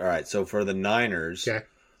coach. All right, so for the Niners,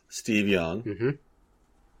 Steve Young. Mm-hmm.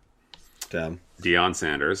 Tim. Deion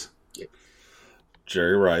Sanders. Yep.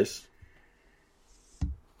 Jerry Rice.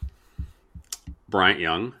 Bryant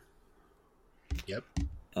Young. Yep.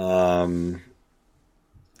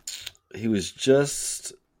 He was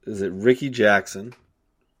just, is it Ricky Jackson?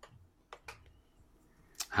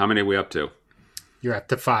 How many are we up to? You're up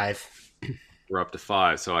to 5. We're up to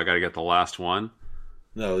 5, so I got to get the last one.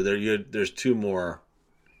 No, there's 2 more.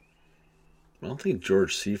 I don't think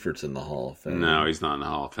George Seifert's in the Hall of Fame. No, he's not in the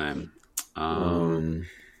Hall of Fame.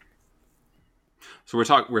 So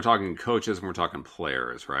we're talking coaches and we're talking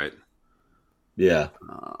players, right? Yeah.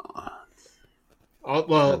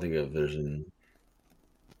 Well, I think if there's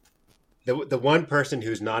the one person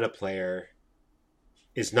who's not a player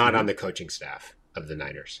is not on the coaching staff of the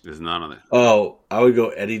Niners. Is not on it. Oh, I would go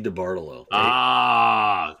Eddie DeBartolo.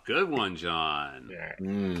 Ah, good one, John.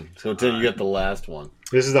 So Tim, you got the last one.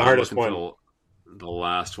 This is the hardest one. The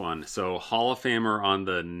last one. So Hall of Famer on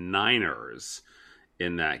the Niners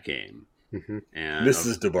in that game. Mm-hmm. And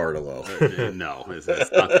Mrs. DeBartolo. No,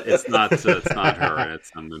 it's not her.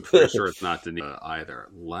 I'm pretty sure it's not Denise either.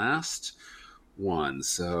 Last one.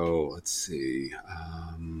 So let's see.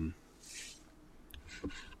 Do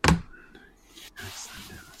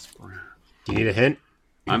you need a hint?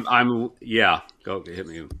 Yeah. Go hit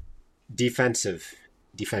me. Defensive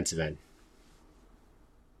end.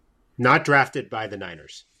 Not drafted by the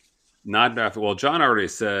Niners. Not drafted. Well, John already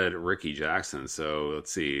said Ricky Jackson. So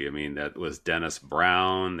let's see. I mean, that was Dennis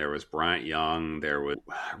Brown. There was Bryant Young. There was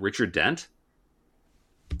Richard Dent.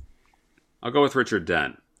 I'll go with Richard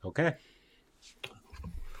Dent. Okay.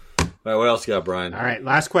 All right, what else you got, Brian? All right,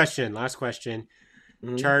 last question.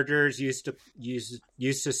 Mm-hmm. Chargers used to.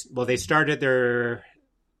 Well, they started their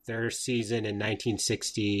season in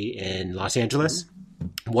 1960 in Los Angeles.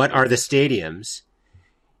 What are the stadiums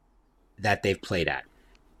that they've played at?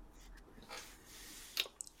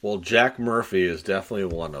 Well, Jack Murphy is definitely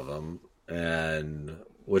one of them, and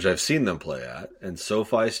which I've seen them play at, and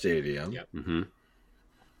SoFi Stadium. Yep. Mm-hmm.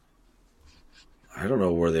 I don't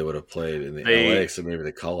know where they would have played in the LA, so maybe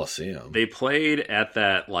the Coliseum. They played at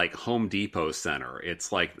that like Home Depot Center.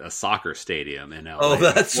 It's like a soccer stadium in LA. Oh,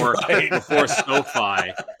 that's right. Before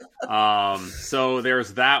SoFi. So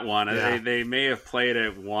there's that one. Yeah. They may have played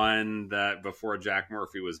at one that before Jack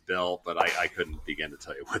Murphy was built, but I couldn't begin to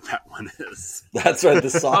tell you what that one is. That's right, the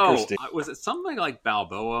soccer stadium. Was it something like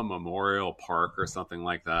Balboa Memorial Park or something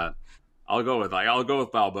like that? I'll go with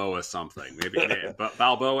Balboa something. Maybe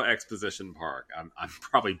Balboa Exposition Park. I'm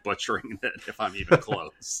probably butchering it if I'm even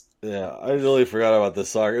close. Yeah, I really forgot about the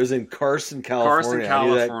soccer. It was in Carson,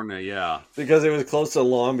 California. Yeah. Because it was close to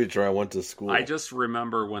Long Beach where I went to school. I just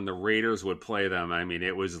remember when the Raiders would play them. I mean,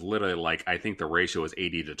 it was literally like, I think the ratio was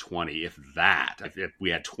 80-20, if that. If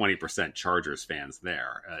we had 20% Chargers fans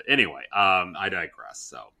there. Anyway, I digress.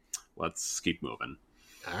 So let's keep moving.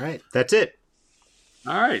 All right, that's it.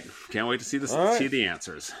 All right. Can't wait to see see the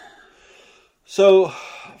answers. So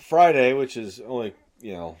Friday, which is only,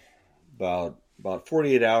 about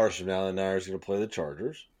 48 hours from now, the Niners are going to play the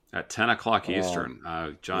Chargers. At 10 o'clock Eastern.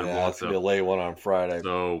 John, yeah, it's going to be a late one on Friday.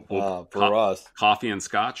 So for us. Coffee and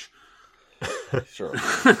scotch? Sure.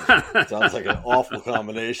 Sounds like an awful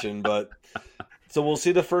combination, but so we'll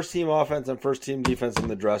see the first team offense and first team defense in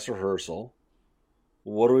the dress rehearsal.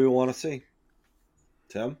 What do we want to see?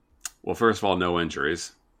 Tim? Well, first of all, no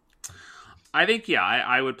injuries. I think,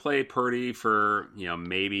 I would play Purdy for,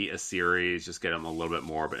 maybe a series, just get him a little bit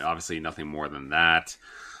more, but obviously nothing more than that.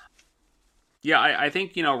 Yeah, I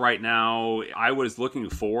think, right now, I was looking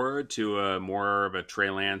forward to more of a Trey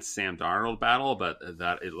Lance, Sam Darnold battle, but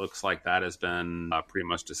that it looks like that has been pretty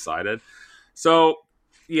much decided. So,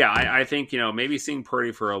 I think, maybe seeing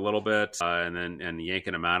Purdy for a little bit and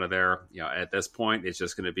yanking him out of there. At this point, it's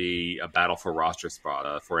just going to be a battle for roster spot.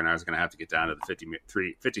 49ers are going to have to get down to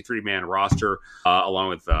the 53-man roster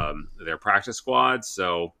along with their practice squad.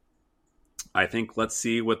 So I think let's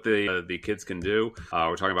see what the kids can do.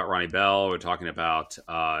 We're talking about Ronnie Bell. We're talking about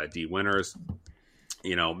D. Winters.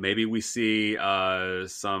 Maybe we see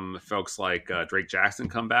some folks like Drake Jackson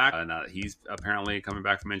come back, and he's apparently coming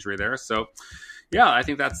back from injury there. So, I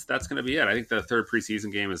think that's going to be it. I think the third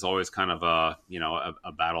preseason game is always kind of a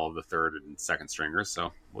battle of the third and second stringers.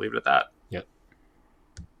 So we'll leave it at that. Yep.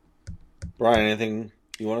 Brian, anything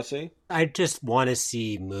you want to see? I just want to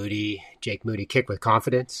see Jake Moody kick with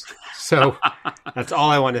confidence. So that's all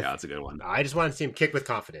I want to. Yeah, that's a good one. I just want to see him kick with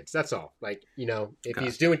confidence. That's all. Like, if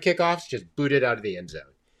he's doing kickoffs, just boot it out of the end zone.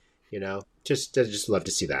 Just love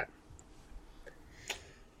to see that.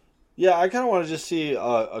 Yeah, I kind of want to just see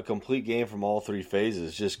a complete game from all three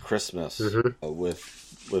phases, just Christmas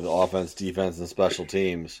with offense, defense, and special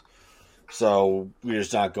teams. So we're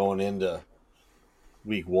just not going into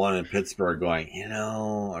week 1 in Pittsburgh going,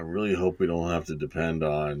 I really hope we don't have to depend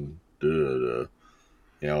on, at the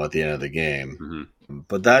end of the game. Mm-hmm.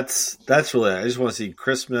 But that's really, I just want to see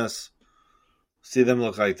Christmas, see them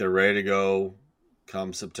look like they're ready to go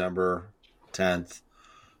come September 10th,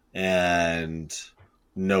 and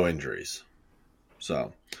no injuries.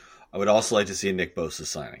 So I would also like to see Nick Bosa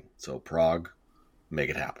signing. So Prague, make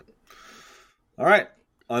it happen. All right.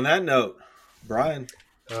 On that note, Brian.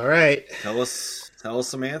 All right. Tell us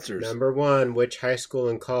some answers. Number 1, which high school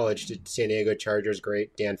and college did San Diego Chargers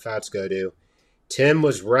great Dan Fouts go to? Tim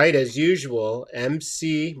was right as usual.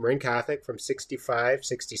 MC, Marin Catholic, from 65,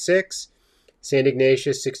 66. St.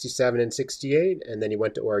 Ignatius, 67 and 68. And then he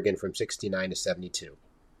went to Oregon from 69 to 72.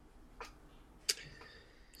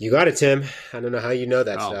 You got it, Tim. I don't know how you know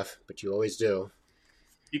that stuff, but you always do.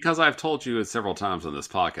 Because I've told you several times on this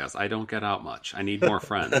podcast, I don't get out much. I need more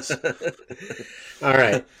friends. All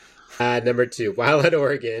right. Number 2, while at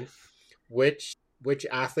Oregon, which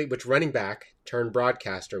running back turned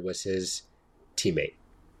broadcaster was his teammate?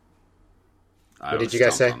 What did you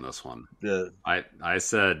guys say on this one? Yeah. I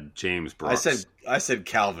said James Brooks. I said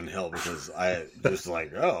Calvin Hill because I just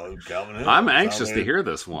Calvin Hill. I'm anxious to hear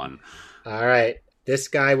this one. All right. This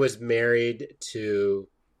guy was married to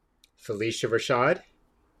Felicia Rashad.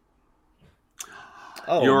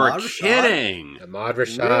 Oh, you're Ahmad kidding! Ahmad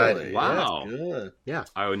Rashad. Really? Wow. That's good. Yeah.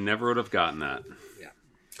 I never would have gotten that. Yeah.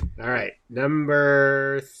 All right.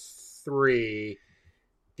 Number 3,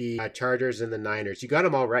 the Chargers and the Niners. You got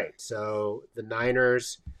them all right. So the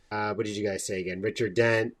Niners, what did you guys say again? Richard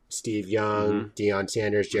Dent, Steve Young, Deion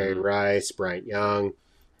Sanders, Jerry Rice, Bryant Young,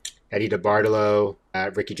 Eddie DeBartolo,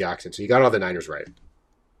 Ricky Jackson. So you got all the Niners right.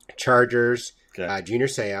 Chargers, Junior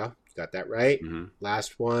Seau. You got that right. Mm-hmm.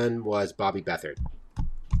 Last one was Bobby Beathard,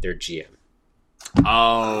 their GM.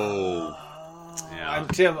 Oh. Yeah.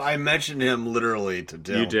 Tim, I mentioned him literally to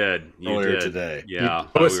Tim. You did. Earlier today. Yeah.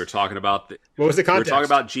 We were talking about what was the context? We were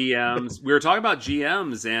talking about GMs. We were talking about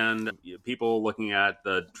GMs and people looking at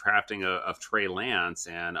the drafting of Trey Lance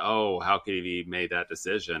and, how could he made that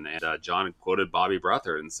decision? And John quoted Bobby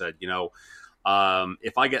Beathard and said,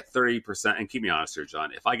 if I get 30%, and keep me honest here,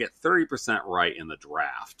 John, if I get 30% right in the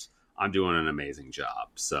draft, I'm doing an amazing job.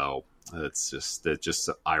 So it's just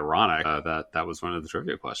ironic that was one of the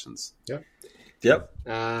trivia questions. Yep.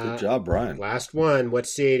 Good job, Brian. Last one. What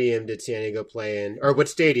stadium did San Diego play in? Or what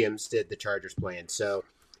stadiums did the Chargers play in? So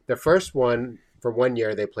the first one, for 1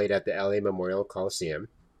 year, they played at the LA Memorial Coliseum.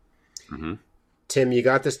 Mm-hmm. Tim, you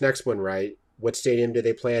got this next one right. What stadium did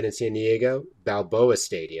they play at in San Diego? Balboa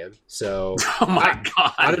Stadium. So oh my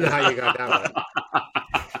God. I don't know how you got that one.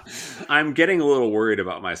 I'm getting a little worried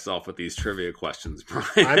about myself with these trivia questions,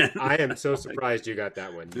 Brian. I am so surprised you got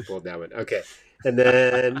that one. You pulled that one. Okay. And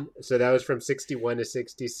then, so that was from 61 to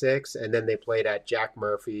 66. And then they played at Jack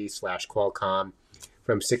Murphy / Qualcomm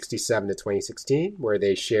from 67 to 2016, where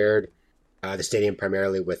they shared the stadium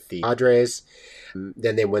primarily with the Padres.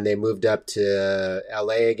 Then when they moved up to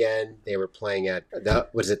LA again, they were playing at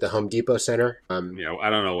the Home Depot Center? I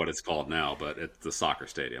don't know what it's called now, but it's the soccer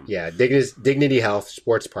stadium. Yeah, Dignity Health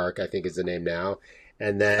Sports Park, I think is the name now.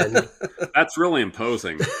 And then that's really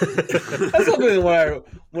imposing. That's something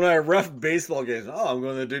when I ref baseball games. I'm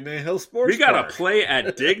going to Dignity Hill Sports. We got Park. to play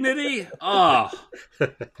at Dignity.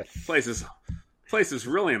 Place is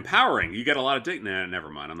really empowering. You get a lot of dignity. Never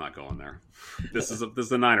mind, I'm not going there. This is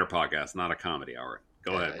a Niner podcast, not a comedy hour.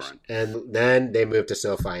 Go ahead, Brian. And then they moved to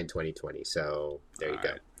SoFi in 2020. So there you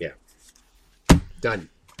go. Yeah, done.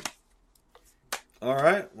 All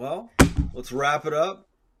right. Well, let's wrap it up.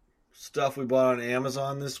 Stuff we bought on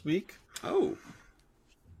Amazon this week. Oh.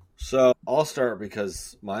 So I'll start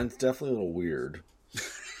because mine's definitely a little weird.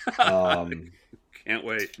 Can't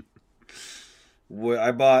wait.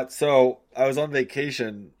 I was on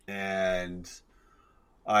vacation and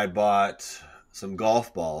I bought some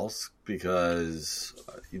golf balls because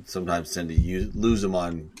you sometimes tend to lose them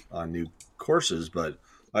on new courses, but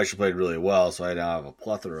I actually played really well, so I now have a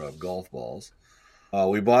plethora of golf balls.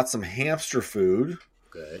 We bought some hamster food.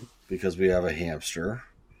 Good. Because we have a hamster,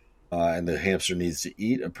 and the hamster needs to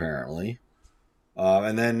eat, apparently.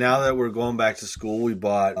 And then now that we're going back to school, we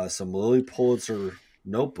bought some Lilly Pulitzer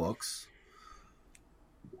notebooks.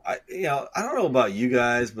 I don't know about you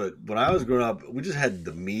guys, but when I was growing up, we just had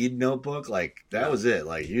the Mead notebook. Like that was it.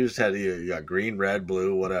 Like you just had you got green, red,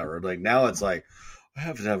 blue, whatever. Like now it's like I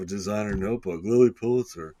have to have a designer notebook, Lily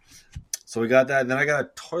Pulitzer. So we got that, and then I got a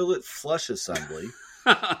toilet flush assembly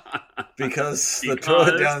because the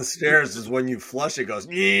toilet downstairs is when you flush it goes.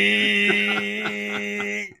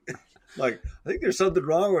 Like I think there's something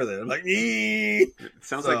wrong with it. I'm like, it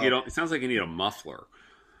sounds like you don't. It sounds like you need a muffler.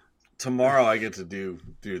 Tomorrow I get to do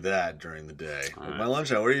that during the day. Like my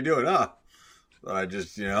lunch hour. What are you doing? I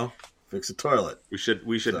just fix a toilet. You should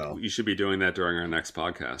be doing that during our next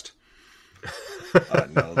podcast. I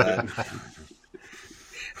know that.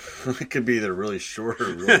 It could be either really short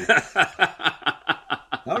or really.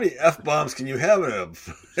 How many F-bombs can you have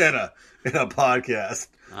in a podcast?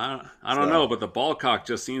 I don't know, but the ball cock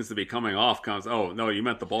just seems to be coming off. Oh no, you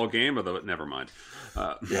meant the ball game or the? Never mind.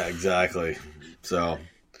 Yeah, exactly. So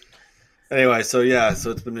anyway, so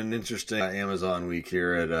it's been an interesting Amazon week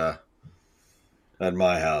here at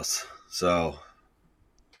my house. So,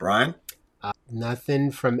 Brian,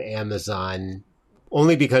 nothing from Amazon.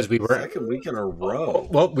 Only because we were second week in a row.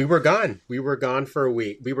 Well, we were gone. We were gone for a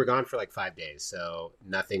week. We were gone for like 5 days, so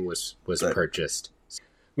nothing was purchased.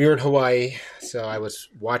 We were in Hawaii, so I was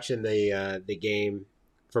watching the game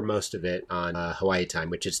for most of it on Hawaii time,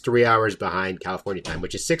 which is 3 hours behind California time,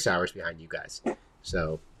 which is 6 hours behind you guys.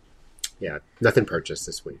 So, yeah, nothing purchased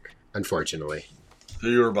this week, unfortunately. So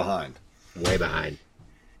you were behind. Way behind.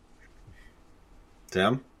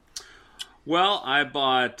 Tim? Well, I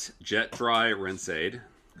bought Jet Dry Rinse Aid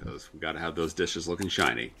because we got to have those dishes looking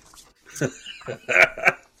shiny.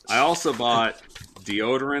 I also bought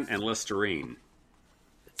deodorant and Listerine.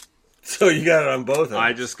 So you got it on both.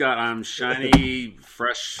 I just got shiny,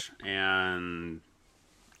 fresh, and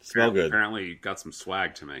smell good. Apparently, got some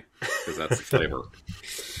swag to me because that's the flavor.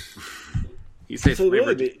 You say so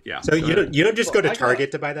flavor, really, yeah. So you don't just go to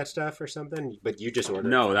Target to buy that stuff or something, but you just order.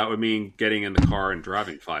 No, that would mean getting in the car and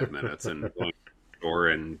driving 5 minutes and going to the store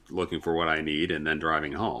and looking for what I need and then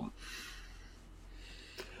driving home.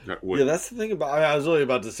 Yeah, that's the thing about. I was really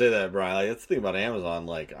about to say that, Brian. Like, that's the thing about Amazon.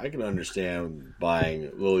 Like, I can understand buying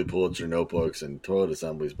Lily Pulitzer notebooks and toilet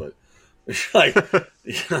assemblies, but like,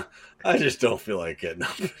 I just don't feel like getting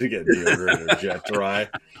deodorant or Jet Dry.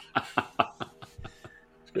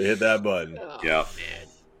 Hit that button. Yeah.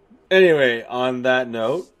 Anyway, on that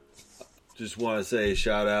note, just want to say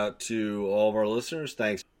shout out to all of our listeners.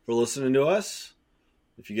 Thanks for listening to us.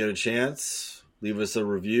 If you get a chance, leave us a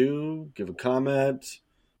review, give a comment,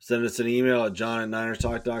 send us an email at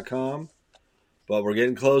john@ninerstalk.com. But we're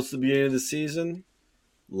getting close to the beginning of the season.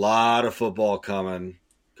 A lot of football coming.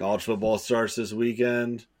 College football starts this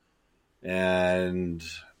weekend, and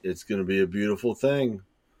it's going to be a beautiful thing.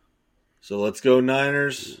 So let's go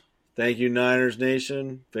Niners. Thank you, Niners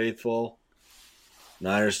Nation, faithful.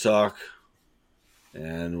 Niners Talk.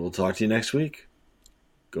 And we'll talk to you next week.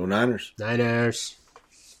 Go Niners. Niners.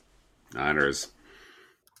 Niners.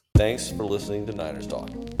 Thanks for listening to Niners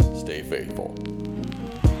Talk. Stay faithful.